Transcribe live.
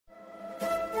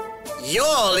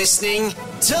You're listening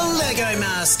to Lego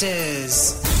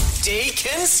Masters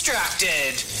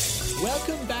Deconstructed.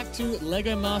 Welcome back to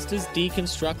Lego Masters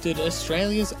Deconstructed,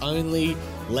 Australia's only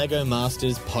Lego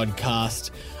Masters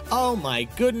podcast. Oh my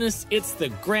goodness, it's the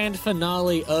grand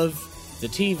finale of the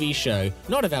TV show.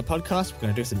 Not of our podcast, we're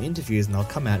going to do some interviews and they'll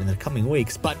come out in the coming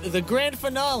weeks, but the grand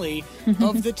finale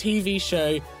of the TV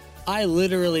show. I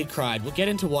literally cried. We'll get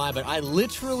into why, but I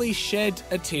literally shed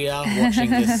a tear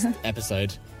watching this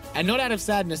episode. And not out of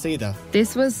sadness either.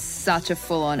 This was such a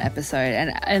full-on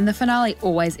episode, and the finale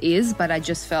always is, but I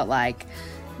just felt like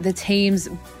the teams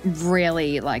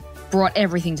really brought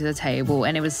everything to the table,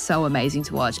 and it was so amazing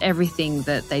to watch. Everything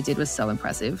that they did was so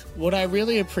impressive. What I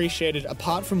really appreciated,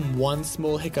 apart from one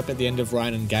small hiccup at the end of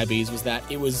Ryan and Gabby's, was that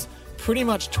it was pretty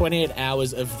much 28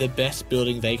 hours of the best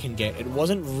building they can get. It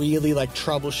wasn't really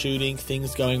troubleshooting,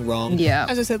 things going wrong. Yeah.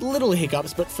 As I said, little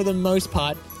hiccups, but for the most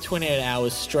part, 28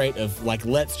 hours straight of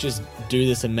let's just do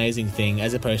this amazing thing,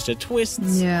 as opposed to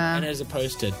twists and as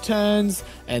opposed to turns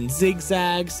and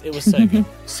zigzags. It was so good.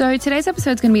 So today's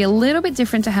episode is going to be a little bit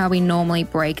different to how we normally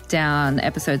break down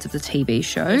episodes of the TV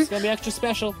show. It's going to be extra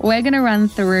special. We're going to run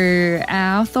through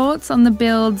our thoughts on the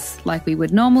builds like we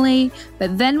would normally,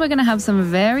 but then we're going to have some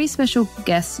very special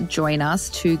guests join us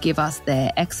to give us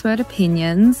their expert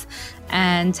opinions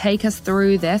and take us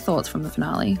through their thoughts from the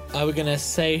finale. Are we going to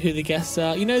say who the guests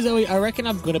are? You know, Zoe, I reckon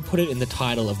I'm going to put it in the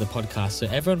title of the podcast so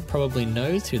everyone probably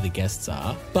knows who the guests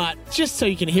are. But just so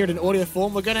you can hear it in audio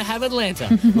form, we're going to have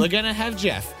Atlanta. We're going to have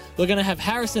Jeff. We're going to have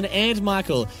Harrison and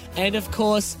Michael. And of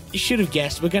course, you should have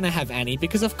guessed, we're going to have Annie,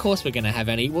 because of course we're going to have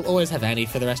Annie. We'll always have Annie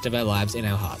for the rest of our lives in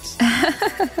our hearts.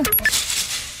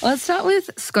 Let's start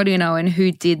with Scotty and Owen,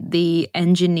 who did the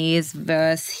engineers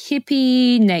versus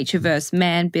hippie, nature versus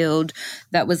man build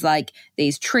that was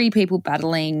these tree people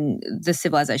battling the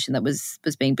civilization that was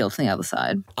being built on the other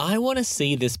side. I want to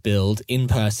see this build in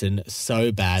person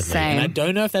so badly. Same. And I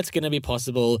don't know if that's going to be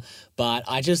possible, but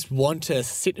I just want to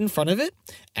sit in front of it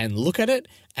and look at it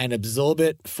and absorb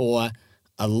it for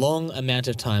a long amount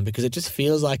of time, because it just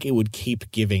feels like it would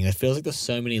keep giving. It feels like there's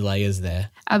so many layers there.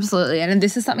 Absolutely. And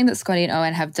this is something that Scotty and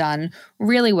Owen have done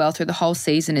really well through the whole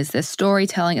season, is their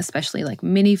storytelling, especially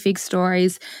minifig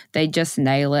stories. They just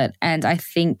nail it. And I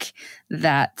think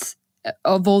that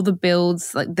of all the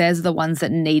builds, there's the ones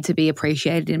that need to be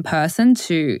appreciated in person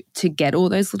to get all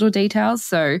those little details.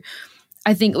 So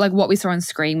I think what we saw on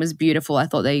screen was beautiful. I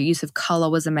thought their use of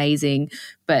colour was amazing,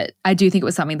 but I do think it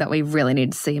was something that we really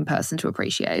needed to see in person to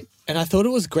appreciate. And I thought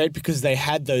it was great because they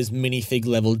had those minifig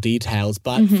level details.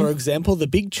 But for example, the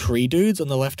big tree dudes on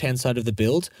the left-hand side of the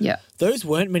build, those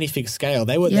weren't minifig scale.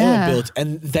 They were built,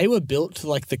 and they were built to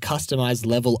the customized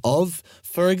level of,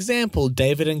 for example,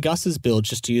 David and Gus's build,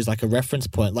 just to use a reference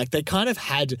point. They kind of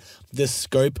had the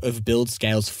scope of build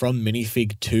scales from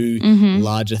minifig to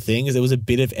larger things. There was a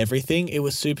bit of everything. It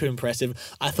was super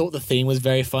impressive. I thought the theme was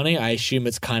very funny. I assume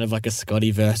it's kind of like a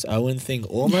Scotty versus Owen thing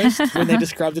almost when they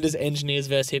described it as engineers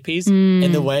versus hippies.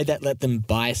 And the way that let them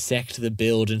bisect the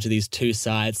build into these two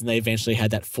sides, and they eventually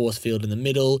had that force field in the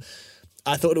middle.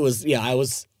 I thought it was, I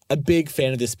was a big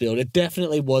fan of this build. It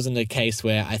definitely wasn't a case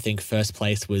where I think first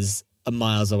place was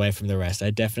miles away from the rest.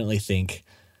 I definitely think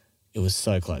it was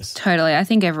so close. Totally. I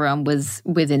think everyone was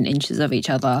within inches of each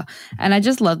other. And I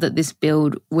just love that this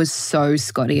build was so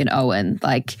Scotty and Owen.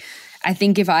 I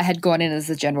think if I had gone in as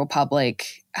the general public,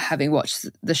 having watched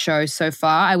the show so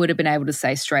far, I would have been able to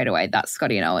say straight away that's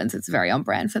Scotty and Owens. It's very on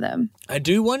brand for them. I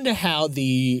do wonder how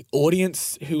the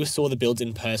audience who saw the builds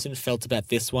in person felt about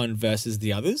this one versus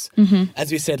the others.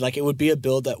 As we said, it would be a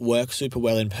build that works super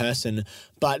well in person.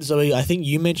 But Zoe, I think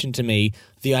you mentioned to me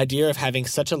the idea of having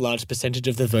such a large percentage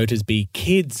of the voters be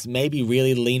kids maybe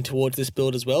really lean towards this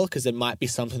build as well, because it might be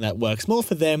something that works more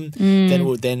for them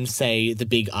than say the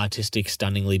big artistic,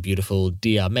 stunningly beautiful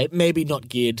deer. Maybe not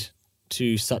geared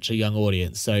to such a young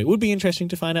audience. So it would be interesting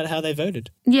to find out how they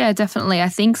voted. Yeah, definitely. I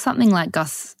think something like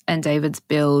Gus and David's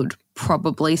build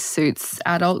probably suits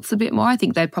adults a bit more. I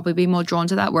think they'd probably be more drawn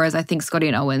to that, whereas I think Scotty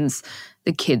and Owens,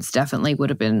 the kids definitely would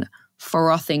have been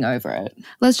frothing over it.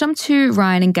 Let's jump to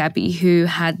Ryan and Gabby, who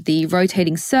had the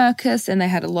rotating circus, and they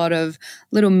had a lot of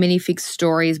little minifig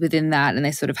stories within that, and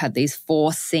they sort of had these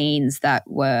 4 scenes that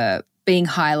were being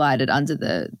highlighted under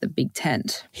the big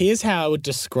tent. Here's how I would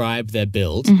describe their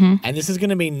build, and this is going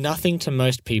to mean nothing to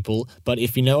most people, but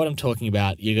if you know what I'm talking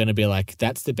about, you're going to be like,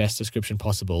 that's the best description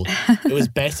possible. It was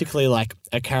basically like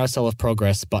a carousel of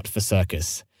progress, but for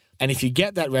circus. And if you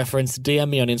get that reference, DM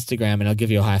me on Instagram and I'll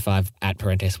give you a high five at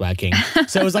Parente Swag King.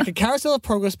 So it was like a carousel of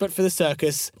progress, but for the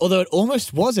circus, although it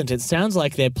almost wasn't. It sounds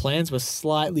like their plans were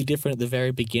slightly different at the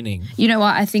very beginning. You know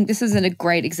what? I think this is a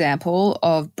great example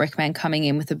of Brickman coming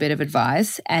in with a bit of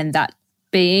advice, and that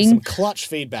being some clutch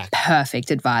feedback.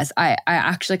 Perfect advice. I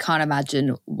actually can't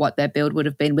imagine what their build would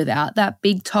have been without that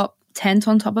big top tent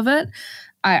on top of it.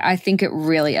 I think it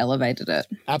really elevated it.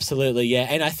 Absolutely, yeah.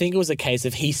 And I think it was a case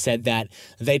of he said that,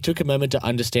 they took a moment to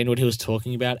understand what he was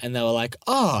talking about, and they were like,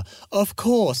 oh, of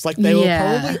course. Like they were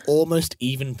probably almost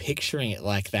even picturing it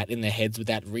like that in their heads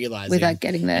without realizing. Without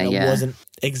getting there, and it wasn't,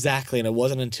 exactly. And it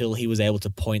wasn't until he was able to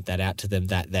point that out to them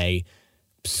that they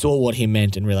saw what he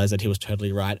meant and realized that he was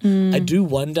totally right. I do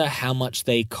wonder how much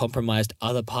they compromised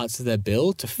other parts of their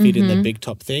build to fit in the big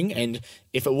top thing, and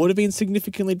if it would have been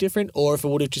significantly different or if it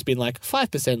would have just been like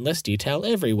 5% less detail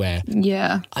everywhere.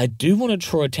 Yeah. I do want to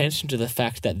draw attention to the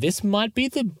fact that this might be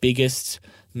the biggest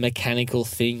mechanical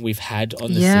thing we've had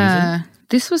on the season.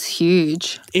 This was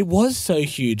huge. It was so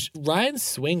huge. Ryan's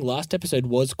swing last episode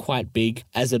was quite big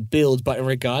as a build, but in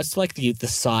regards to like the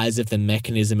size of the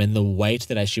mechanism and the weight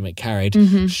that I assume it carried,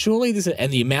 surely this,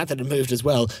 and the amount that it moved as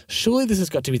well, surely this has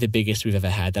got to be the biggest we've ever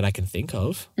had that I can think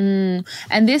of. And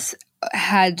this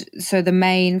had, so the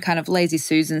main kind of Lazy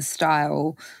Susan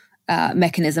style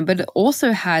mechanism, but it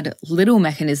also had little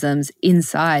mechanisms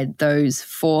inside those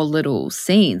 4 little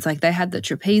scenes. Like they had the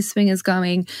trapeze swingers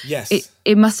going. Yes.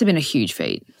 It must have been a huge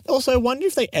feat. Also, I wonder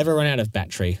if they ever run out of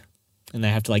battery and they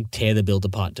have to like tear the build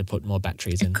apart to put more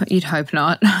batteries in. You'd hope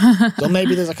not. Or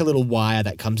maybe there's like a little wire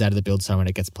that comes out of the build somewhere and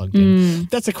it gets plugged in.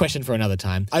 That's a question for another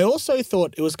time. I also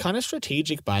thought it was kind of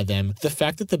strategic by them. The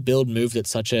fact that the build moved at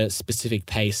such a specific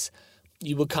pace,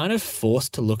 you were kind of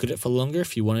forced to look at it for longer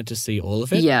if you wanted to see all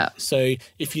of it. Yeah. So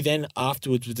if you then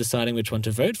afterwards were deciding which one to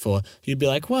vote for, you'd be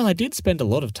like, well, I did spend a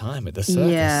lot of time at the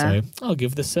circus, so I'll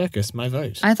give the circus my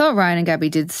vote. I thought Ryan and Gabby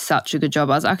did such a good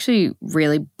job. I was actually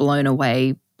really blown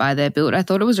away by their build. I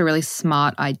thought it was a really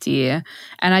smart idea,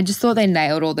 and I just thought they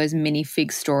nailed all those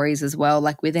minifig stories as well,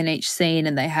 like within each scene,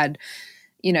 and they had,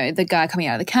 you know, the guy coming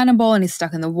out of the cannonball and he's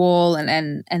stuck in the wall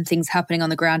and things happening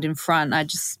on the ground in front.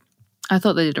 I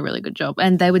thought they did a really good job,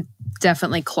 and they were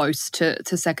definitely close to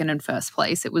second and first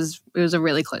place. It was a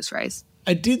really close race.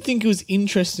 I did think it was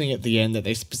interesting at the end that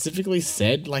they specifically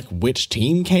said like which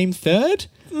team came third.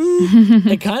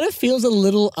 It kind of feels a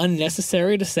little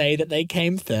unnecessary to say that they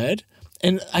came third.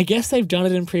 And I guess they've done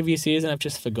it in previous years and I've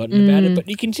just forgotten about it, but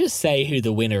you can just say who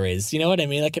the winner is. You know what I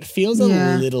mean? Like it feels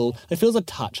it feels a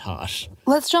touch harsh.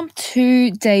 Let's jump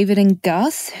to David and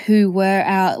Gus, who were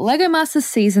our Lego Masters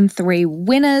Season 3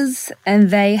 winners, and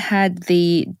they had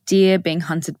the deer being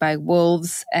hunted by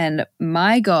wolves, and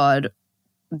my God,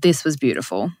 this was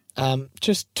beautiful.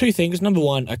 Just 2 things. Number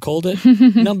 1, I called it.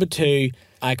 Number 2,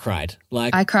 I cried.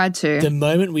 Like I cried too. The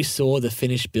moment we saw the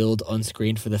finished build on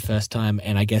screen for the first time,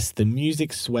 and I guess the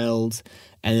music swelled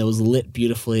and it was lit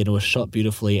beautifully and it was shot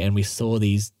beautifully, and we saw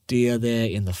these deer there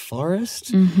in the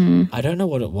forest. I don't know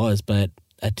what it was, but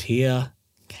a tear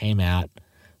came out.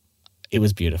 It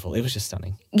was beautiful. It was just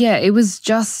stunning. Yeah, it was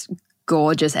just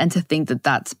gorgeous, and to think that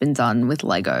that's been done with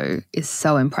Lego is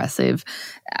so impressive.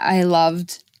 I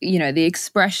loved, you know, the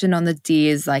expression on the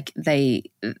deers. Like David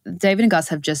and Gus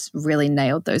have just really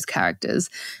nailed those characters.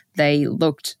 They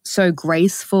looked so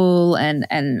graceful, and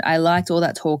I liked all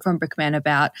that talk from Brickman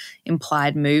about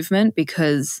implied movement,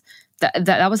 because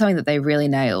that was something that they really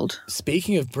nailed.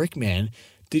 Speaking of Brickman,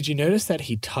 did you notice that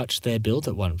he touched their build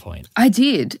at one point? I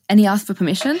did, and he asked for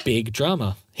permission. Big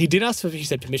drama. He did ask he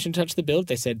said permission to touch the build.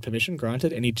 They said permission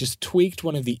granted, and he just tweaked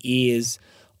one of the ears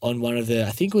on one of the,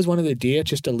 I think it was one of the deer,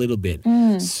 just a little bit.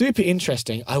 Super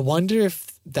interesting. I wonder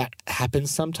if that happens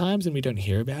sometimes and we don't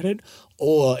hear about it,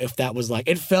 or if that was like,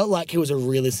 it felt like it was a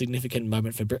really significant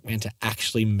moment for Brickman to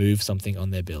actually move something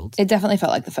on their build. It definitely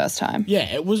felt like the first time.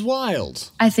 Yeah, it was wild.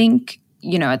 I think,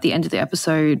 you know, at the end of the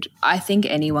episode, I think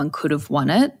anyone could have won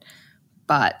it,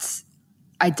 but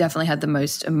I definitely had the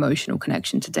most emotional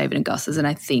connection to David and Gus's, and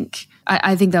I think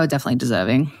they were definitely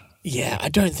deserving. Yeah, I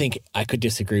don't think I could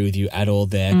disagree with you at all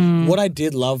there. What I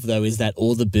did love, though, is that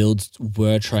all the builds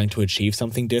were trying to achieve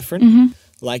something different.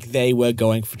 Like they were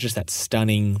going for just that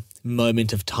stunning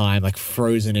moment of time, like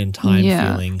frozen in time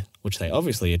feeling, which they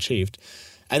obviously achieved.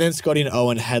 And then Scotty and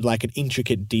Owen had like an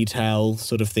intricate detail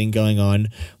sort of thing going on.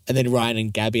 And then Ryan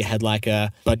and Gabby had like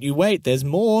a, but you wait, there's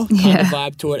more kind of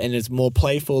vibe to it, and it's more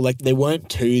playful. Like there weren't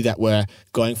 2 that were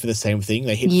going for the same thing.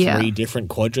 They hit 3 different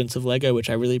quadrants of Lego, which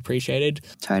I really appreciated.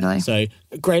 Totally. So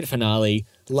great finale.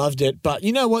 Loved it. But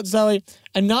you know what, Zoe?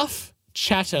 Enough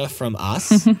chatter from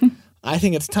us. I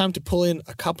think it's time to pull in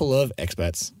a couple of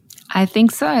experts. I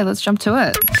think so. Let's jump to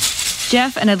it.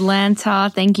 Jeff and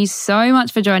Atlanta, thank you so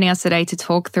much for joining us today to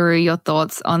talk through your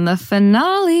thoughts on the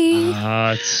finale.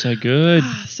 It's so good.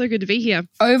 So good to be here.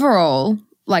 Overall,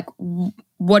 like,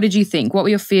 what did you think? What were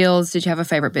your feels? Did you have a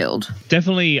favorite build?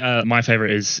 Definitely my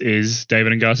favorite is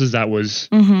David and Gus's. That was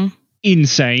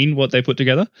insane what they put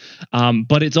together.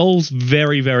 But it's all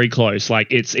very, very close. Like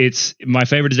it's my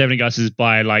favorite is David and Gus's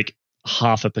by like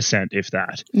 0.5%, if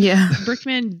that. Yeah.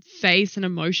 Brickman's face and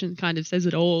emotion kind of says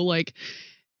it all. Like,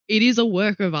 it is a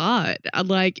work of art.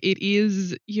 Like, it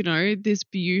is, you know, this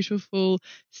beautiful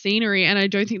scenery. And I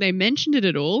don't think they mentioned it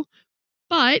at all,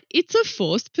 but it's a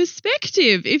forced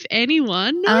perspective, if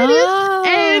anyone noticed.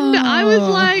 And I was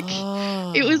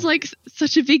like, it was like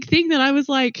such a big thing that I was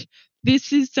like,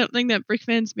 this is something that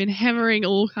Brickman's been hammering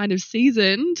all kind of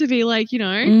season to be like, you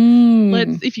know,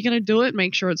 if you're going to do it,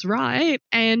 make sure it's right.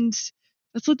 And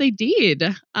that's what they did.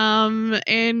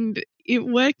 And it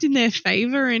worked in their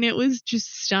favor and it was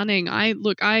just stunning. I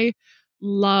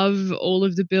love all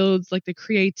of the builds, like the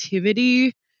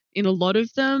creativity in a lot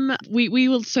of them. We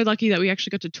were so lucky that we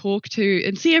actually got to talk to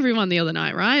and see everyone the other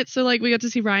night, right? So like we got to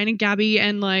see Ryan and Gabby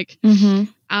and like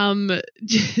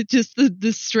just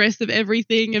the stress of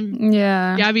everything and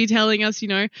Gabby telling us, you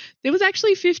know, there was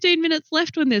actually 15 minutes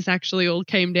left when this actually all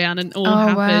came down and all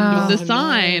happened with the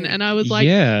sign. And I was like,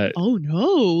 oh no,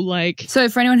 like. So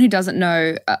for anyone who doesn't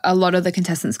know, a lot of the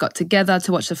contestants got together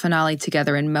to watch the finale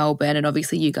together in Melbourne, and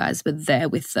obviously you guys were there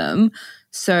with them.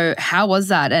 So how was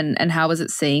that and how was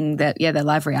it seeing their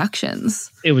live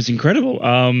reactions? It was incredible.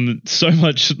 So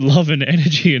much love and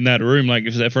energy in that room.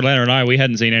 Like for Atlanta and I, we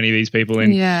hadn't seen any of these people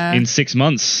in 6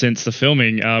 months since the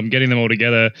filming. Getting them all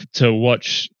together to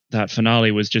watch that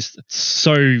finale was just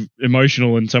so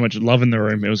emotional and so much love in the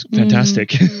room. It was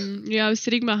fantastic. Yeah, I was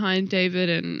sitting behind David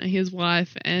and his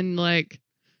wife, and like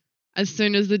as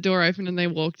soon as the door opened and they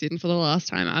walked in for the last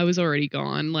time, I was already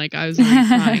gone. Like I was already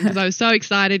crying because I was so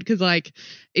excited because like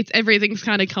everything's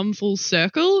kind of come full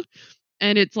circle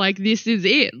and it's like, this is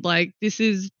it. Like this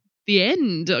is the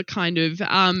end kind of.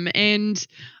 And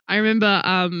I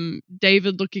remember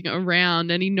David looking around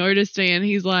and he noticed me and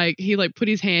he put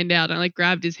his hand out and I like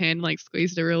grabbed his hand and like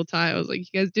squeezed it real tight. I was like,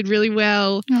 you guys did really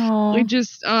well. Aww. We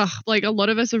just like a lot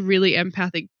of us are really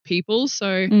empathic people,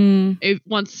 so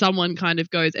once someone kind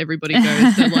of goes, everybody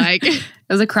goes. So like it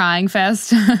was a crying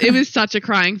fest. It was such a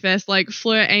crying fest. Like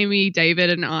Fleur, Amy,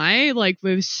 David and I, like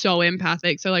we're so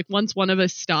empathic, so like once one of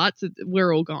us starts,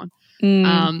 we're all gone.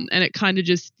 And it kind of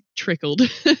just trickled.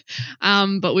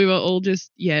 But we were all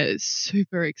just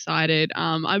super excited.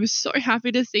 I was so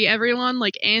happy to see everyone.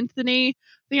 Like Anthony,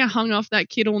 I think I hung off that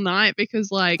kid all night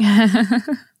because like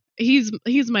he's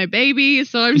my baby,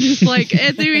 so I'm just like,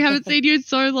 Anthony, we haven't seen you in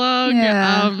so long.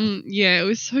 It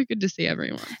was so good to see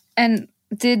everyone. And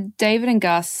did David and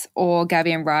Gus or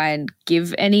Gabby and Ryan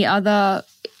give any other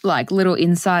like little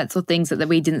insights or things that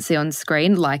we didn't see on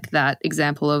screen, like that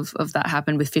example of that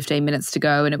happened with 15 minutes to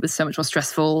go and it was so much more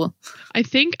stressful? I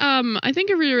think a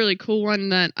really, really cool one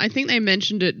that I think they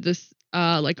mentioned it this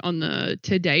like on the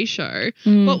Today Show,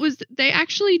 what was they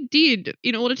actually did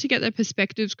in order to get their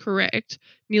perspectives correct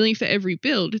nearly for every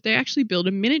build, they actually build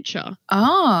a miniature.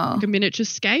 Like a miniature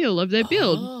scale of their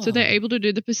build. So they're able to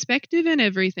do the perspective and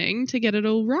everything to get it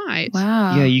all right.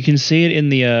 Wow. Yeah, you can see it in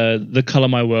the Color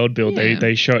My World build.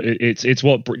 They show it's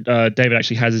what David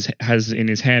actually has in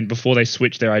his hand before they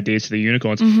switch their ideas to the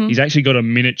unicorns. He's actually got a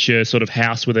miniature sort of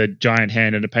house with a giant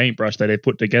hand and a paintbrush that they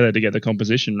put together to get the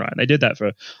composition right. They did that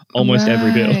for almost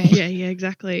every build. Yeah,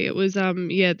 exactly. It was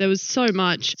there was so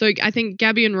much. So I think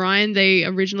Gabby and Ryan, they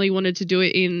originally wanted to do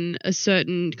it in a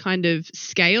certain kind of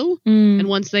scale, and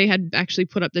once they had actually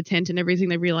put up the tent and everything,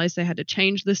 they realized they had to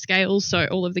change the scale, so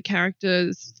all of the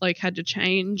characters like had to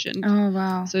change, and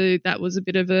so that was a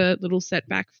bit of a little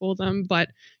setback for them. But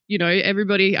you know,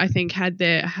 everybody I think had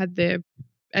their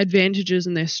advantages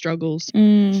and their struggles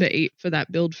for that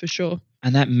build for sure.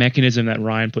 And that mechanism that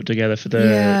Ryan put together for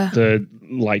the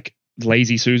like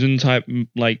Lazy Susan type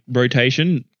like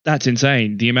rotation, that's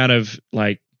insane. The amount of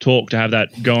like talk to have that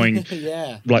going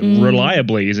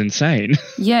reliably is insane.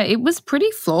 Yeah, it was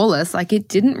pretty flawless. Like it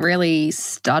didn't really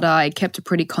stutter. It kept a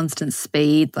pretty constant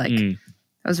speed. Like it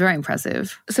was very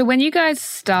impressive. So when you guys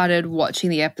started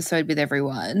watching the episode with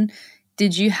everyone,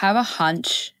 did you have a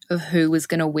hunch of who was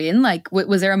going to win? Like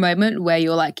was there a moment where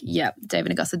you're like, yeah, David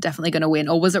and Gus are definitely going to win?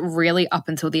 Or was it really up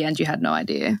until the end you had no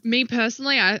idea? Me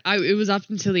personally, it was up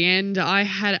until the end. I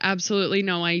had absolutely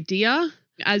no idea.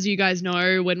 As you guys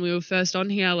know, when we were first on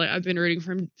here, like I've been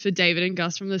rooting for David and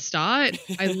Gus from the start.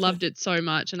 I loved it so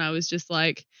much, and I was just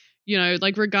like, you know,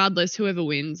 like regardless, whoever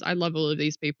wins, I love all of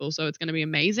these people, so it's going to be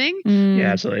amazing.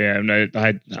 Yeah, absolutely. Yeah, no,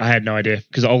 I had no idea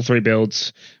because all three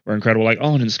builds were incredible. Like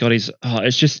Owen and Scotty's,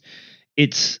 it's just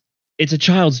it's a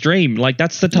child's dream. Like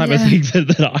that's the type of thing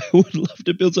that I would love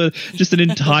to build. So just an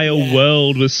entire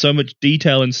world with so much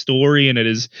detail and story, and it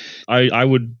is. I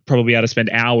would probably be able to spend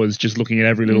hours just looking at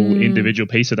every little individual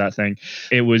piece of that thing.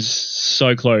 It was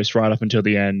so close right up until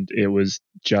the end. It was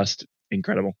just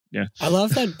incredible. Yeah. I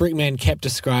love that Brickman kept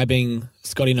describing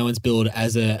Scotty and Owen's build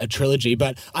as a trilogy,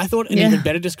 but I thought an even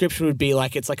better description would be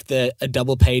like it's like a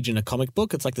double page in a comic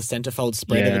book. It's like the centerfold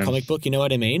spread of a comic book. You know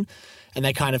what I mean? And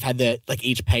they kind of had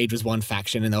each page was one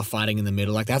faction and they were fighting in the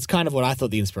middle. Like that's kind of what I thought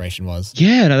the inspiration was.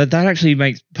 Yeah, no, that actually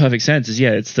makes perfect sense.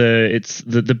 It's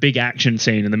the big action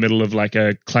scene in the middle of like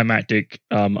a climactic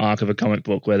arc of a comic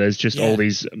book where there's just all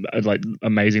these like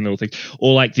amazing little things,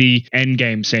 or like the end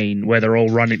game scene where they're all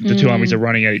running, the two armies are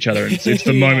running at each other, and it's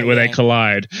the moment where they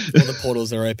collide. All the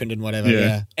portals are opened and whatever.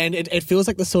 Yeah. And it feels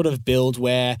like the sort of build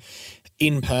where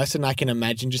in person, I can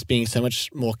imagine just being so much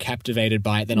more captivated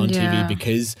by it than on TV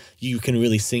because you can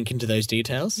really sink into those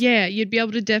details. Yeah, you'd be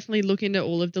able to definitely look into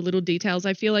all of the little details.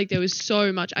 I feel like there was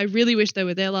so much. I really wish they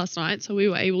were there last night so we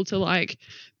were able to like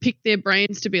pick their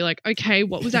brains to be like, okay,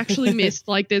 what was actually missed?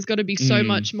 Like there's got to be so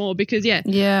much more because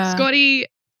Scotty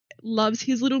loves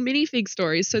his little minifig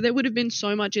stories. So there would have been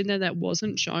so much in there that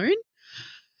wasn't shown.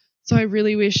 So I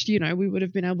really wished, we would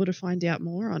have been able to find out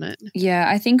more on it. Yeah,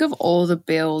 I think of all the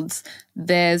builds,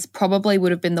 there's probably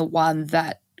would have been the one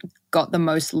that got the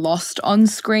most lost on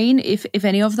screen, if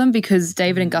any of them, because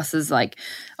David and Gus's, like,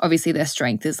 obviously their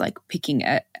strength is like picking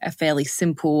a fairly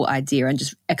simple idea and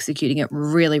just executing it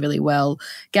really, really well.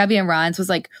 Gabby and Ryan's was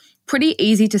like pretty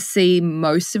easy to see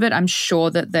most of it. I'm sure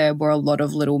that there were a lot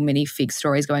of little minifig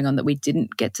stories going on that we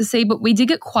didn't get to see, but we did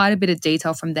get quite a bit of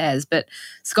detail from theirs. But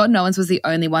Scott and Owen's was the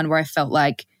only one where I felt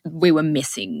like we were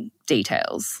missing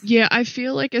details. Yeah, I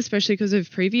feel like especially because of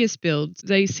previous builds,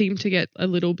 they seem to get a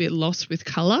little bit lost with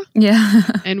colour. Yeah.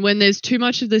 And when there's too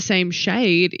much of the same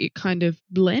shade, it kind of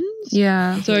blends.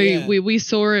 Yeah. So we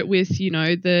saw it with,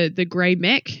 the grey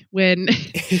mech when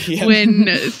when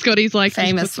Scotty's like,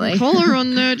 famously, just put some colour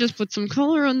on there, just put some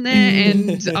colour on there.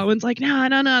 And Owen's like,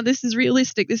 no, this is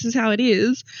realistic. This is how it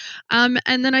is. And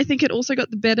then I think it also got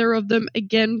the better of them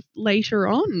again later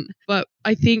on. But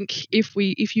I think if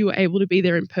you were able to be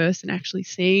there in person actually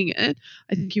seeing it,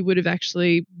 I think you would have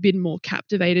actually been more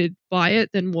captivated by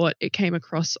it than what it came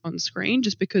across on screen,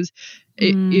 just because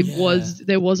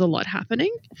there was a lot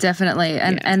happening. Definitely.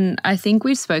 And I think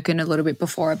we've spoken a little bit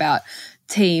before about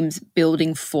teams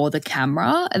building for the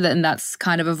camera, and that's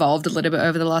kind of evolved a little bit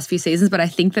over the last few seasons, but I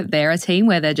think that they're a team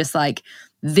where they're just like,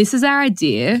 this is our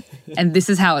idea and this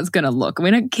is how it's going to look. We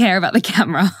don't care about the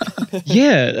camera.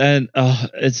 Yeah, and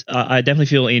I definitely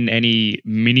feel in any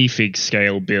minifig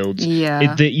scale builds,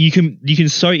 that you can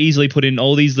so easily put in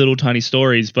all these little tiny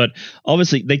stories, but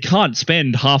obviously they can't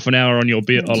spend half an hour on your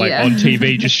build or like on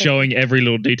TV just showing every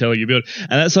little detail of your build.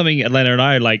 And that's something Atlanta and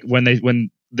I like when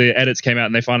the edits came out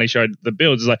and they finally showed the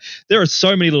builds. It's like there are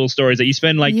so many little stories that you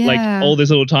spend like all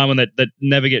this little time on that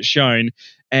never gets shown.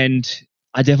 And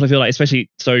I definitely feel like, especially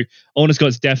so, Owen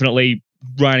Scott's definitely,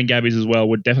 Ryan and Gabby's as well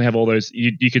would definitely have all those.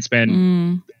 You could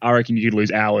spend, I reckon you could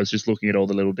lose hours just looking at all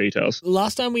the little details.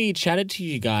 Last time we chatted to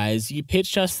you guys, you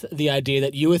pitched us the idea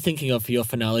that you were thinking of for your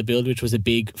finale build, which was a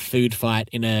big food fight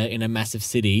in a massive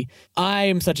city. I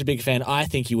am such a big fan. I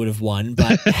think you would have won,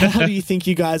 but how do you think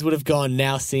you guys would have gone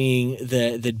now seeing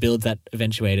the build that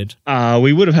eventuated?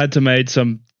 We would have had to made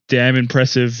some damn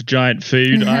impressive giant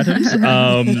food items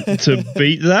to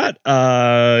beat that.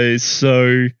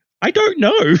 So I don't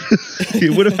know.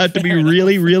 It would have had to be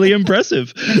really, really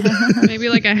impressive. Maybe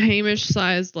like a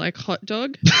Hamish-sized like hot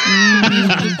dog,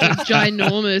 just a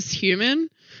ginormous human.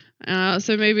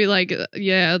 So maybe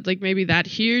maybe that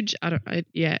huge.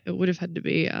 It would have had to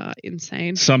be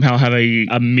insane. Somehow have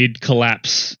a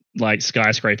mid-collapse like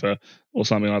skyscraper or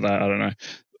something like that. I don't know.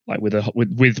 Like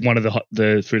with one of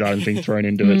the food items being thrown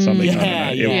into it, something.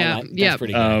 That's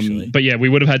pretty good, actually. But yeah, we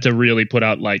would have had to really put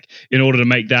out like in order to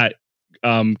make that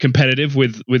competitive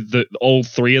with all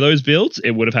three of those builds,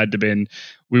 we would have had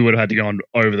to go on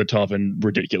over the top and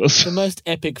ridiculous. The most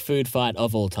epic food fight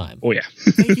of all time. Oh yeah.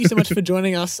 Thank you so much for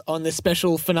joining us on this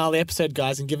special finale episode,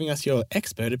 guys, and giving us your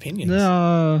expert opinions.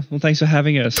 Well, thanks for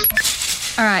having us.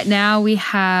 All right, now we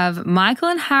have Michael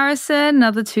and Harrison,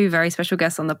 another two very special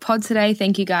guests on the pod today.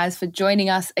 Thank you guys for joining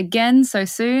us again so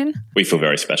soon. We feel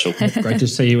very special. Great to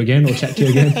see you again or chat to you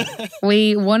again.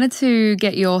 We wanted to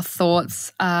get your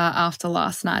thoughts after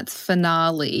last night's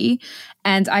finale,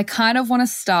 and I kind of want to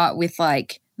start with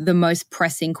like the most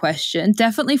pressing question,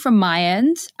 definitely from my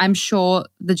end. I'm sure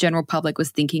the general public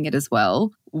was thinking it as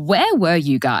well. Where were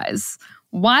you guys?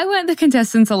 Why weren't the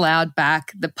contestants allowed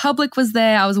back? The public was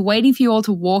there. I was waiting for you all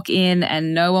to walk in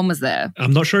and no one was there.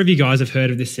 I'm not sure if you guys have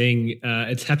heard of this thing.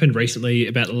 It's happened recently,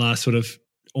 about the last sort of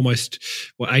almost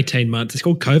 18 months. It's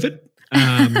called COVID.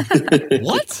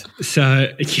 What? So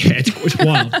yeah, it's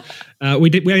wild.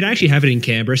 We actually have it in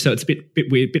Canberra, so it's a bit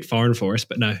weird, a bit foreign for us.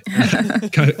 But no,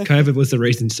 COVID was the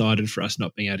reason cited for us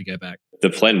not being able to go back. The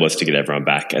plan was to get everyone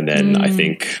back, and then I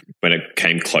think when it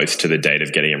came close to the date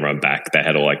of getting everyone back, they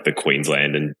had all like the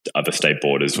Queensland and other state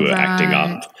borders were acting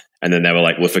up, and then they were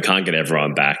like, "Well, if we can't get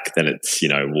everyone back, then it's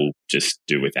we'll just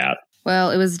do without."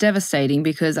 Well, it was devastating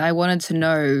because I wanted to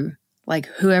know like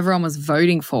who everyone was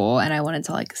voting for, and I wanted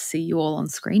to like see you all on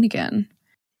screen again.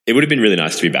 It would have been really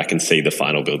nice to be back and see the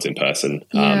final builds in person.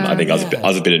 I think I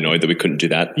was a bit annoyed that we couldn't do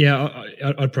that. Yeah,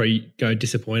 I'd probably go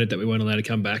disappointed that we weren't allowed to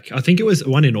come back. I think it was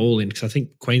one in all in because I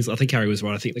think Harry was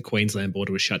right. I think the Queensland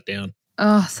border was shut down.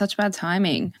 Oh, such bad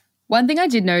timing. One thing I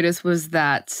did notice was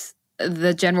that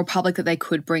the general public that they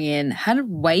could bring in had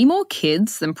way more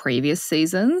kids than previous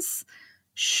seasons.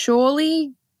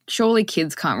 Surely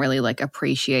kids can't really like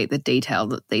appreciate the detail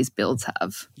that these builds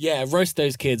have. Yeah, roast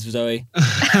those kids, Zoe.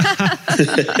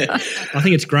 I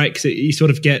think it's great because you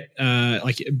sort of get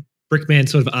like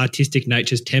Brickman's sort of artistic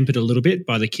nature's tempered a little bit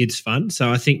by the kids' fun.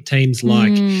 So I think teams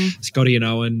like Scotty and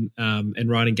Owen and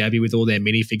Ryan and Gabby with all their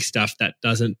minifig stuff, that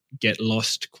doesn't get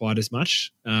lost quite as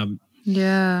much.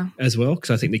 As well, because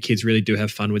I think the kids really do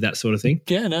have fun with that sort of thing.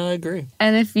 Yeah, no, I agree.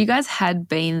 And if you guys had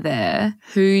been there,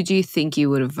 who do you think you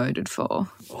would have voted for?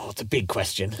 Oh, it's a big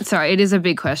question. Sorry, it is a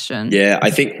big question. Yeah, I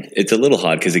think it's a little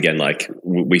hard because again, like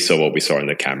we saw what we saw in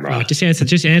the camera. Oh, just answer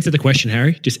the question,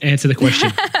 Harry. Just answer the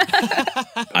question.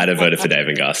 I'd have voted for Dave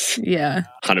and Gus. Yeah,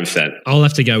 100%. I'll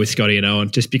have to go with Scotty and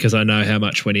Owen just because I know how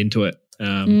much went into it.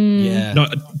 Yeah.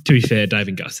 Not to be fair, Dave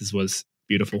and Gus's was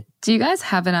beautiful. Do you guys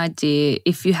have an idea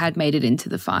if you had made it into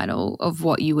the final of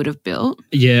what you would have built?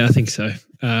 Yeah, I think so.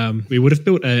 We would have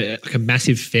built a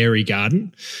massive fairy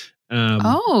garden.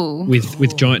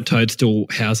 With giant toadstool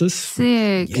houses.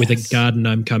 Sick. With a garden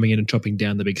gnome coming in and chopping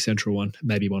down the big central one,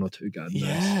 maybe one or two garden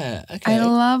gnomes. Yeah, okay. I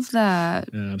love that.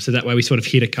 So that way we sort of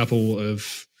hit a couple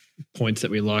of points that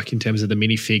we like in terms of the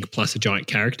minifig plus a giant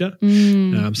character.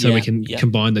 We can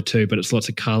combine the two, but it's lots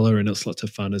of colour and it's lots of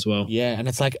fun as well. Yeah, and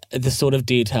it's like the sort of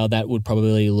detail that would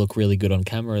probably look really good on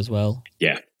camera as well.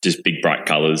 Yeah, just big bright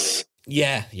colours.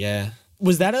 Yeah.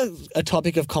 Was that a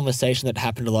topic of conversation that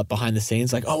happened a lot behind the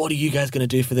scenes? Like, what are you guys going to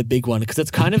do for the big one? Because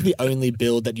it's kind of the only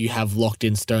build that you have locked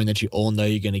in stone that you all know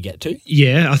you're going to get to.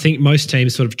 Yeah, I think most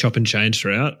teams sort of chop and change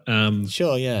throughout.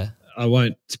 Sure, yeah. I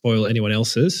won't spoil anyone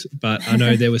else's, but I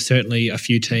know there were certainly a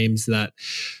few teams that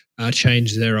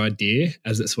changed their idea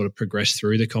as it sort of progressed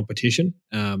through the competition,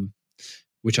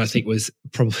 which I think was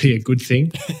probably a good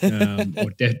thing,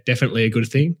 or definitely a good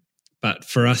thing. But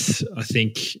for us, I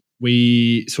think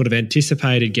we sort of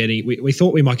anticipated we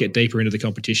thought we might get deeper into the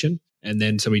competition, and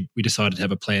then so we decided to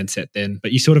have a plan set then.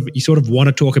 But you sort of want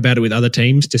to talk about it with other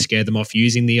teams to scare them off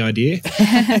using the idea.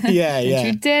 Yeah. Don't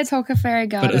you dare talk a fairy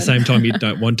garden. But at the same time, you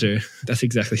don't want to. That's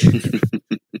exactly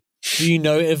it. Do you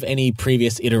know of any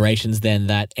previous iterations then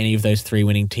that any of those three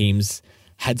winning teams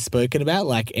had spoken about,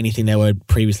 like anything they were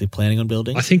previously planning on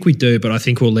building? I think we do, but I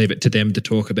think we'll leave it to them to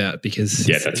talk about because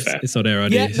that's fair. It's not our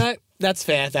idea. Yeah, no, that's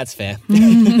fair. That's their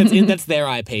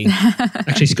IP.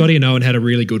 Actually, Scotty and Owen had a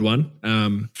really good one.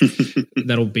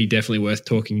 That'll be definitely worth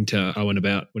talking to Owen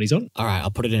about when he's on. All right, I'll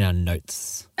put it in our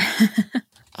notes.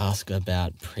 Ask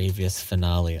about previous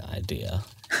finale idea.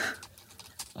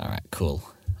 All right, cool.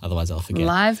 Otherwise, I'll forget.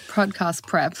 Live podcast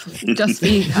prep just for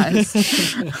you guys.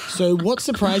 So what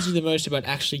surprised you the most about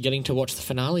actually getting to watch the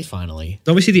finale finally?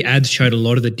 Obviously, the ads showed a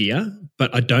lot of the deer,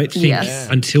 but I don't think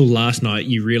until last night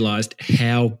you realised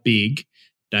how big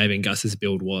Dave and Gus's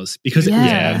build was because it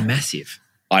was massive.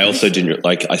 I also didn't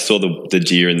I saw the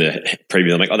deer in the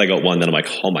preview. I'm like, they got one. Then I'm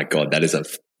like, oh my God, that is a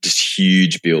just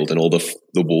huge build, and all the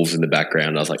wolves in the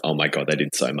background. I was like, oh my God, they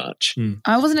did so much.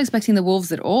 I wasn't expecting the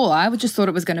wolves at all. I just thought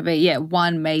it was going to be,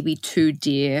 one, maybe two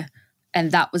deer,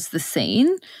 and that was the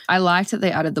scene. I liked that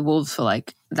they added the wolves for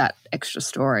like that extra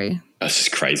story. That's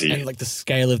just crazy. And like the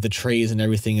scale of the trees and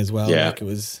everything as well. Yeah. Like it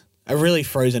was a really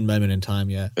frozen moment in time,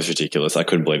 yeah. It was ridiculous. I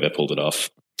couldn't believe they pulled it off.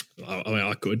 I mean,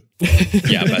 I could.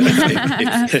 Yeah, but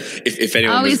if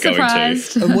anyone was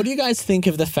surprised? going to. And what do you guys think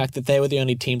of the fact that they were the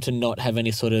only team to not have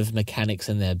any sort of mechanics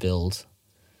in their build?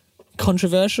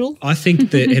 Controversial? I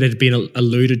think that it had been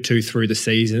alluded to through the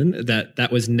season that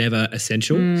was never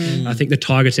essential. I think the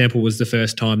Tiger Temple was the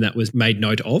first time that was made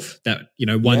note of, that,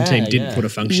 one team didn't put a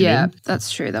function in. Yeah,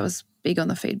 that's true. That was big on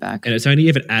the feedback. And it's only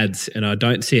if it adds, and I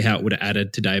don't see how it would have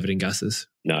added to David and Gus's.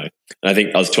 No. And I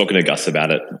think I was talking to Gus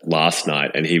about it last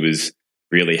night, and he was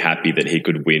really happy that he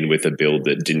could win with a build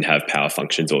that didn't have power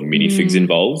functions or minifigs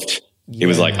involved. He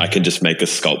was like, I can just make a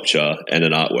sculpture and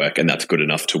an artwork, and that's good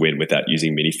enough to win without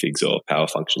using minifigs or power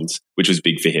functions, which was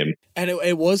big for him. And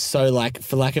it was so, like,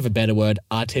 for lack of a better word,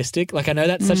 artistic. Like, I know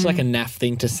that's such like a naff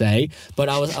thing to say, but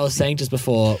I was saying just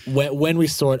before, when we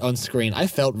saw it on screen, I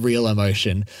felt real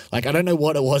emotion. Like, I don't know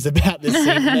what it was about this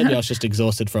scene. Maybe I was just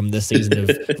exhausted from the season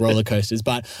of roller coasters,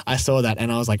 but I saw that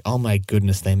and I was like, oh my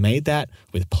goodness, they made that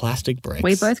with plastic bricks.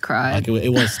 We both cried. Like,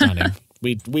 it was stunning.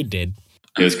 We did.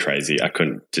 It was crazy. I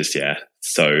couldn't just,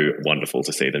 so wonderful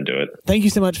to see them do it. Thank you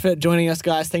so much for joining us,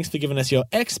 guys. Thanks for giving us your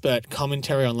expert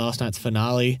commentary on last night's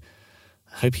finale.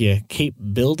 I hope you keep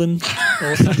building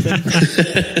or something.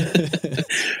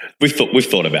 We've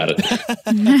thought about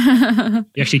it.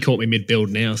 You actually caught me mid-build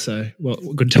now, so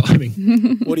good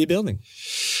timing. What are you building?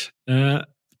 Should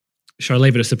I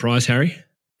leave it a surprise, Harry?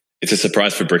 It's a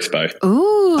surprise for Brixbo.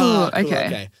 Ooh, Oh, cool,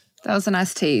 okay. That was a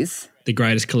nice tease. The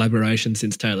greatest collaboration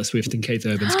since Taylor Swift and Keith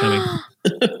Urban's coming.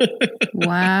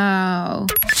 Wow.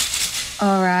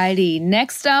 Alrighty.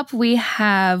 Next up, we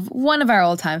have one of our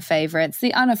all-time favorites,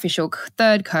 the unofficial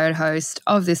third co-host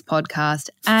of this podcast,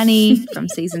 Annie from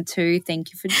season 2.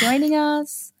 Thank you for joining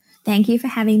us. Thank you for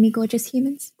having me, gorgeous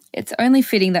humans. It's only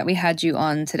fitting that we had you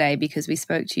on today because we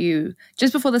spoke to you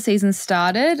just before the season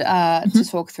started to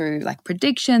talk through like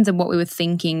predictions and what we were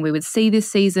thinking we would see this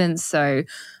season. So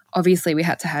obviously we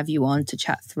had to have you on to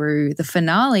chat through the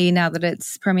finale now that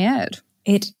it's premiered.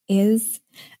 It is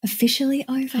officially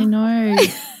over. I know.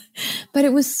 But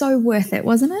it was so worth it,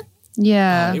 wasn't it?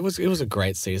 Yeah. It was a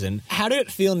great season. How did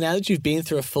it feel now that you've been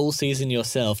through a full season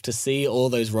yourself to see all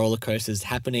those roller coasters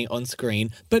happening on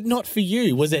screen, but not for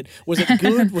you? Was it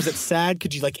good? Was it sad?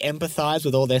 Could you like empathize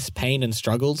with all this pain and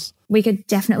struggles? We could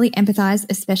definitely empathize,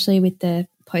 especially with the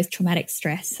post-traumatic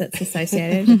stress that's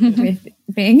associated with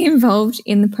being involved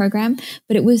in the program.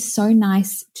 But it was so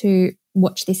nice to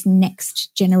watch this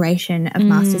next generation of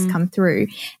masters come through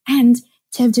and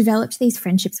to have developed these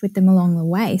friendships with them along the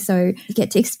way. So you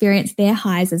get to experience their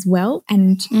highs as well,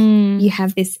 and you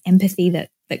have this empathy that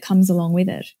comes along with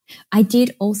it. I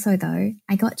did also, though,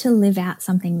 I got to live out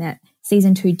something that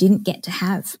season 2 didn't get to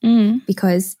have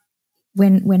because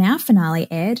when our finale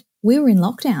aired, we were in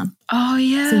lockdown. Oh,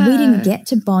 yeah. So we didn't get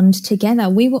to bond together.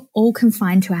 We were all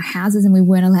confined to our houses and we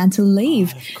weren't allowed to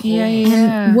leave.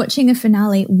 And watching a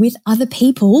finale with other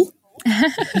people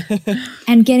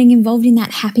and getting involved in that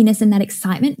happiness and that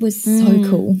excitement was so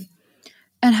cool.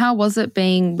 And how was it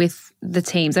being with the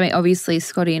teams? I mean, obviously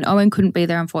Scotty and Owen couldn't be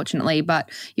there, unfortunately, but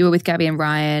you were with Gabby and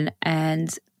Ryan and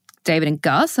David and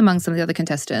Gus among some of the other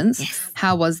contestants. Yes.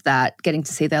 How was that, getting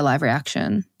to see their live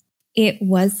reaction? It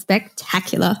was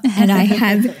spectacular. And I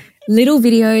have little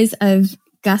videos of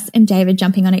Gus and David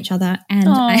jumping on each other.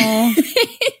 And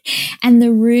and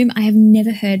the room, I have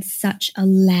never heard such a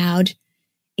loud,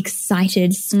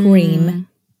 excited scream.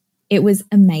 It was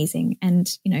amazing. And,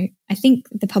 you know, I think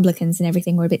the publicans and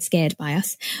everything were a bit scared by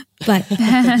us, but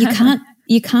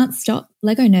you can't stop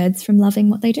Lego nerds from loving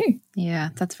what they do. Yeah,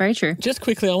 that's very true. Just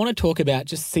quickly, I want to talk about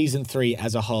just season 3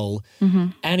 as a whole.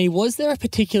 Annie, was there a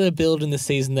particular build in the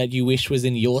season that you wish was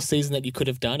in your season that you could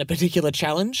have done? A particular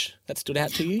challenge that stood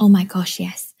out to you? Oh my gosh,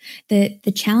 yes.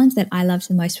 The challenge that I loved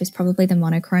the most was probably the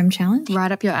monochrome challenge.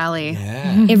 Right up your alley.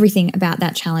 Yeah. Everything about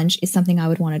that challenge is something I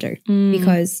would want to do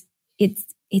because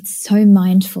it's so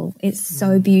mindful, it's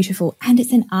so beautiful, and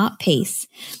it's an art piece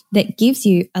that gives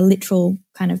you a literal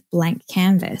kind of blank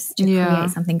canvas to create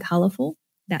something colourful.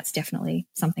 That's definitely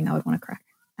something I would want to crack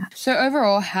at. So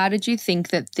overall, how did you think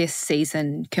that this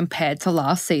season compared to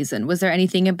last season? Was there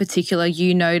anything in particular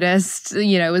you noticed,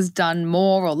 you know, was done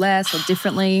more or less or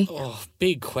differently? Oh,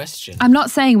 big question. I'm not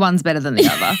saying one's better than the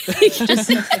other, just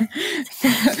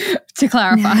to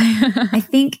clarify. No, I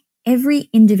think every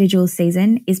individual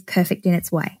season is perfect in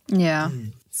its way. Yeah.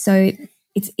 So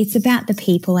it's about the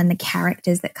people and the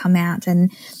characters that come out,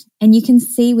 and you can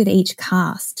see with each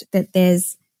cast that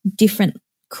there's different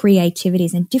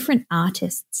creativities and different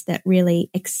artists that really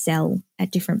excel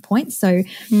at different points. So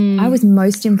I was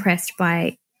most impressed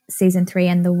by season 3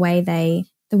 and the way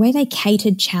they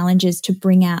catered challenges to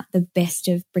bring out the best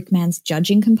of Brickman's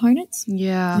judging components.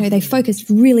 Yeah. You know, they focused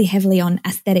really heavily on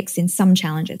aesthetics in some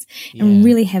challenges and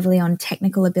really heavily on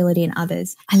technical ability in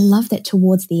others. I love that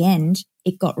towards the end,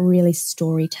 it got really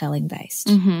storytelling based.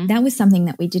 Mm-hmm. That was something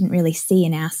that we didn't really see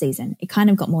in our season. It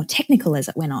kind of got more technical as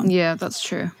it went on. Yeah, that's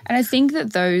true. And I think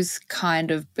that those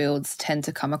kind of builds tend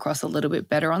to come across a little bit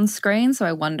better on screen. So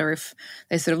I wonder if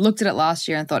they sort of looked at it last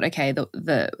year and thought, okay,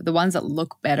 the ones that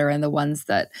look better and the ones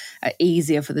that are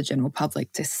easier for the general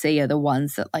public to see are the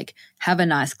ones that like have a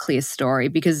nice clear story,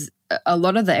 because a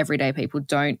lot of the everyday people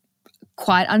don't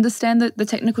quite understand the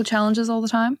technical challenges all the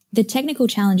time. The technical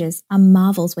challenges are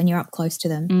marvels when you're up close to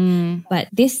them. But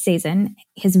this season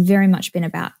has very much been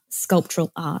about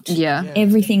sculptural art. Yeah.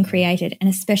 Everything created, and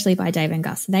especially by Dave and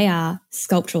Gus. They are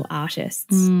sculptural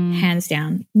artists, hands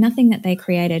down. Nothing that they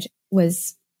created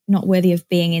was not worthy of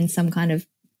being in some kind of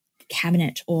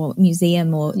cabinet or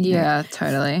museum or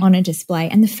totally on a display.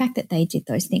 And the fact that they did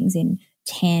those things in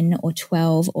 10 or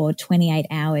 12 or 28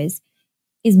 hours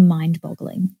is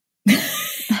mind-boggling.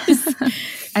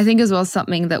 I think as well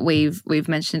something that we've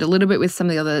mentioned a little bit with some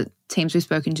of the other teams we've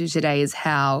spoken to today is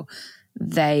how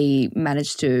they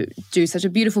managed to do such a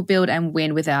beautiful build and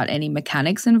win without any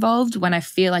mechanics involved, when I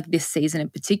feel like this season in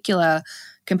particular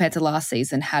compared to last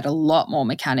season had a lot more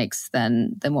mechanics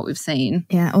than what we've seen.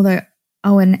 Yeah, although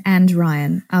Owen and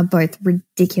Ryan are both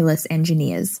ridiculous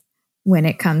engineers when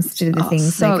it comes to the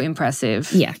things. So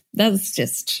impressive. Yeah, that's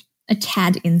just a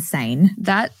tad insane.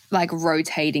 That like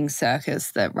rotating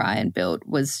circus that Ryan built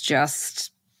was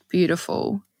just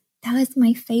beautiful. That was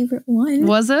my favorite one.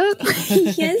 Was it?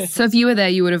 Yes. So if you were there,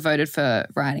 you would have voted for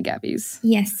Ryan and Gabby's.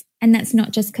 Yes. And that's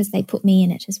not just because they put me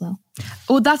in it as well.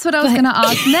 Well, that's what I was going to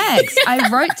ask next. I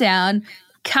wrote down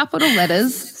capital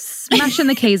letters, smashing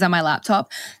the keys on my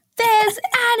laptop. There's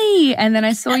Annie. And then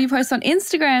I saw you post on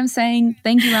Instagram saying,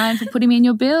 thank you, Ryan, for putting me in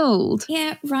your build.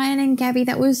 Yeah, Ryan and Gabby,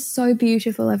 that was so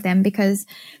beautiful of them, because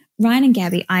Ryan and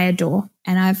Gabby I adore,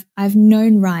 and I've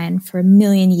known Ryan for a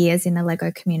million years in the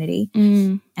Lego community.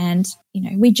 And, you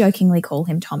know, we jokingly call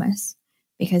him Thomas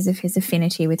because of his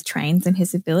affinity with trains and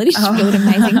his ability to build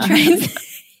amazing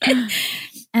trains.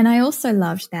 And I also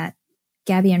loved that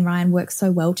Gabby and Ryan worked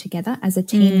so well together as a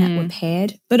team that were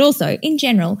paired. But also, in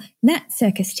general, that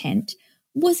circus tent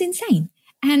was insane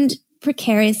and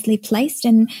precariously placed.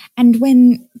 And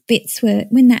when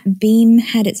that beam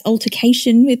had its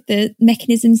altercation with the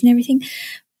mechanisms and everything,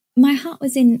 my heart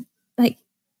was in, like,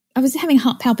 I was having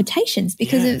heart palpitations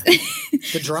because of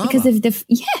the drama.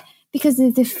 Because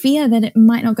of the fear that it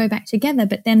might not go back together.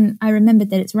 But then I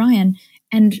remembered that it's Ryan,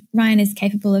 and Ryan is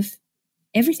capable of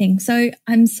everything. So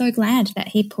I'm so glad that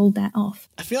he pulled that off.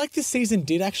 I feel like this season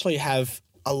did actually have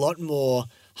a lot more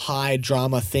high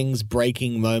drama things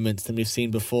breaking moments than we've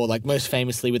seen before, like most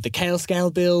famously with the Kale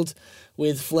Scale build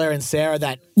with Fleur and Sarah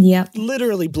that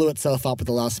literally blew itself up at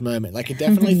the last moment. Like it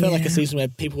definitely felt like a season where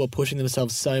people were pushing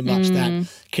themselves so much that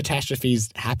catastrophes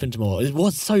happened more. It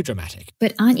was so dramatic.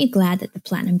 But aren't you glad that the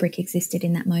platinum brick existed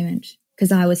in that moment?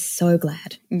 Because I was so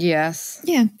glad. Yes.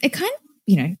 Yeah. It kind of,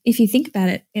 you know, if you think about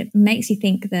it, it makes you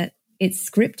think that it's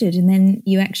scripted, and then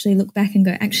you actually look back and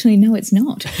go, actually, no, it's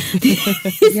not.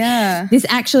 This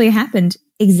actually happened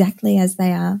exactly as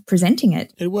they are presenting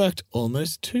it. It worked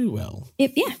almost too well.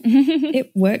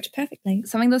 It worked perfectly.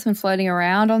 Something that's been floating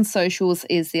around on socials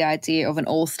is the idea of an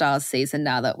all-stars season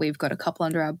now that we've got a couple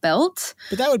under our belt.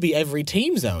 But that would be every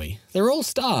team, Zoe. They're all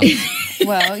stars.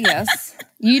 Well, yes.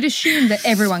 You'd assume that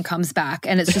everyone comes back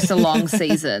and it's just a long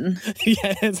season.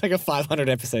 Yeah, it's like a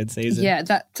 500-episode season. Yeah,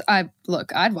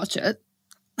 I'd watch it.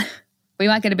 We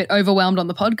might get a bit overwhelmed on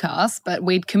the podcast, but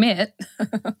we'd commit.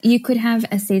 You could have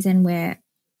a season where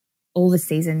all the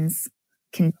seasons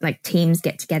can, like, teams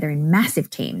get together in massive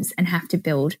teams and have to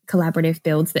build collaborative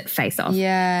builds that face off.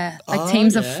 Yeah, like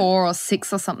teams of 4 or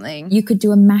 6 or something. You could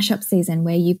do a mashup season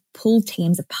where you pull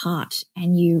teams apart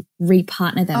and you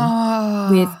repartner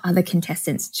them with other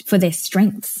contestants for their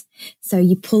strengths. So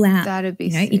you pull out, that'd be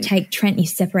you take Trent, you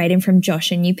separate him from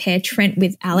Josh, and you pair Trent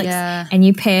with Alex, and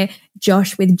you pair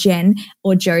Josh with Jen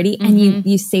or Jody, and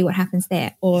you see what happens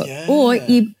there. Or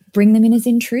you bring them in as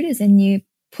intruders and you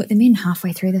put them in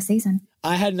halfway through the season.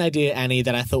 I had an idea, Annie,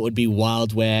 that I thought would be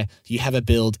wild, where you have a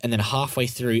build and then halfway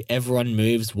through everyone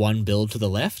moves one build to the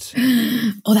left.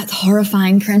 Oh, that's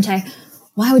horrifying, Prente.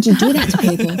 Why would you do that to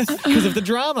people? Because of the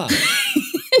drama.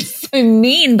 It's so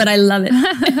mean, but I love it.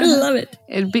 I love it.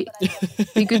 It'd be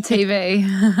good TV.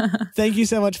 Thank you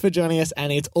so much for joining us,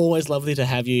 Annie. It's always lovely to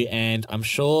have you, and I'm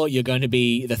sure you're going to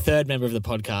be the third member of the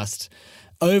podcast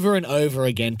over and over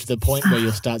again to the point where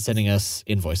you'll start sending us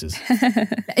invoices.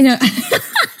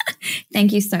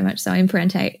 Thank you so much, Zoe and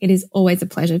Prente. It is always a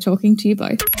pleasure talking to you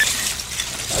both.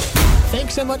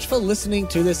 Thanks so much for listening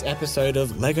to this episode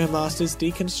of Lego Masters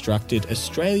Deconstructed,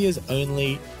 Australia's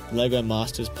only Lego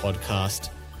Masters podcast.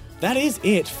 that is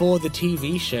it for the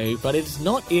TV show, but it's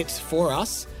not it for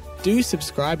us. Do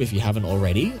subscribe if you haven't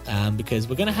already, because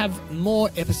we're going to have more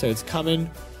episodes coming.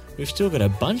 We've still got a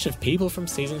bunch of people from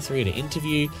season 3 to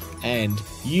interview, and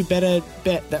you better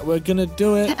bet that we're going to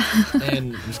do it,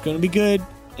 and it's going to be good,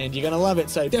 and you're going to love it.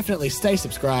 So definitely stay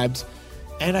subscribed.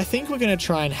 And I think we're going to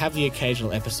try and have the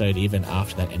occasional episode even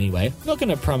after that anyway. I'm not going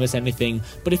to promise anything,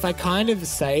 but if I kind of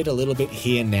say it a little bit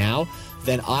here now,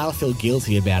 then I'll feel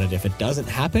guilty about it if it doesn't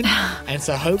happen. And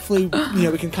so hopefully,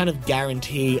 we can kind of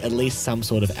guarantee at least some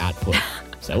sort of output.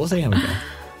 So we'll see how we go.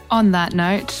 On that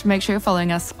note, make sure you're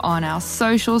following us on our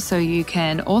socials so you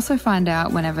can also find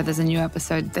out whenever there's a new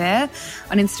episode there.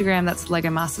 On Instagram, that's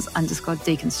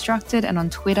LegoMasters_deconstructed, and on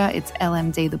Twitter, it's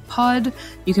LMDthepod.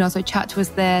 You can also chat to us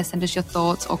there, send us your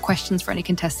thoughts or questions for any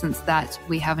contestants that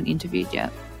we haven't interviewed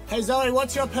yet. Hey Zoe,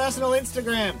 what's your personal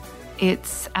Instagram?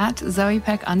 It's at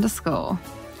ZoePeck_.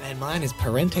 And mine is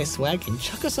Parente Swag. And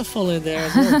chuck us a follow there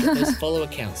as well. Get those follow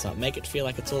accounts up. Make it feel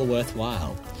like it's all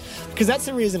worthwhile. Because that's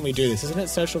the reason we do this, isn't it?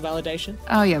 Social validation?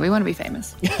 Oh, yeah. We want to be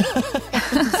famous.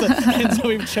 so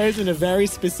we've chosen a very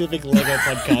specific Lego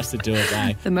podcast to do it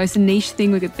right. The most niche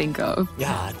thing we could think of.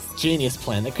 Yeah, it's a genius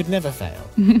plan that could never fail.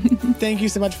 Thank you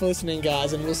so much for listening,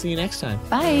 guys, and we'll see you next time.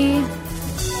 Bye.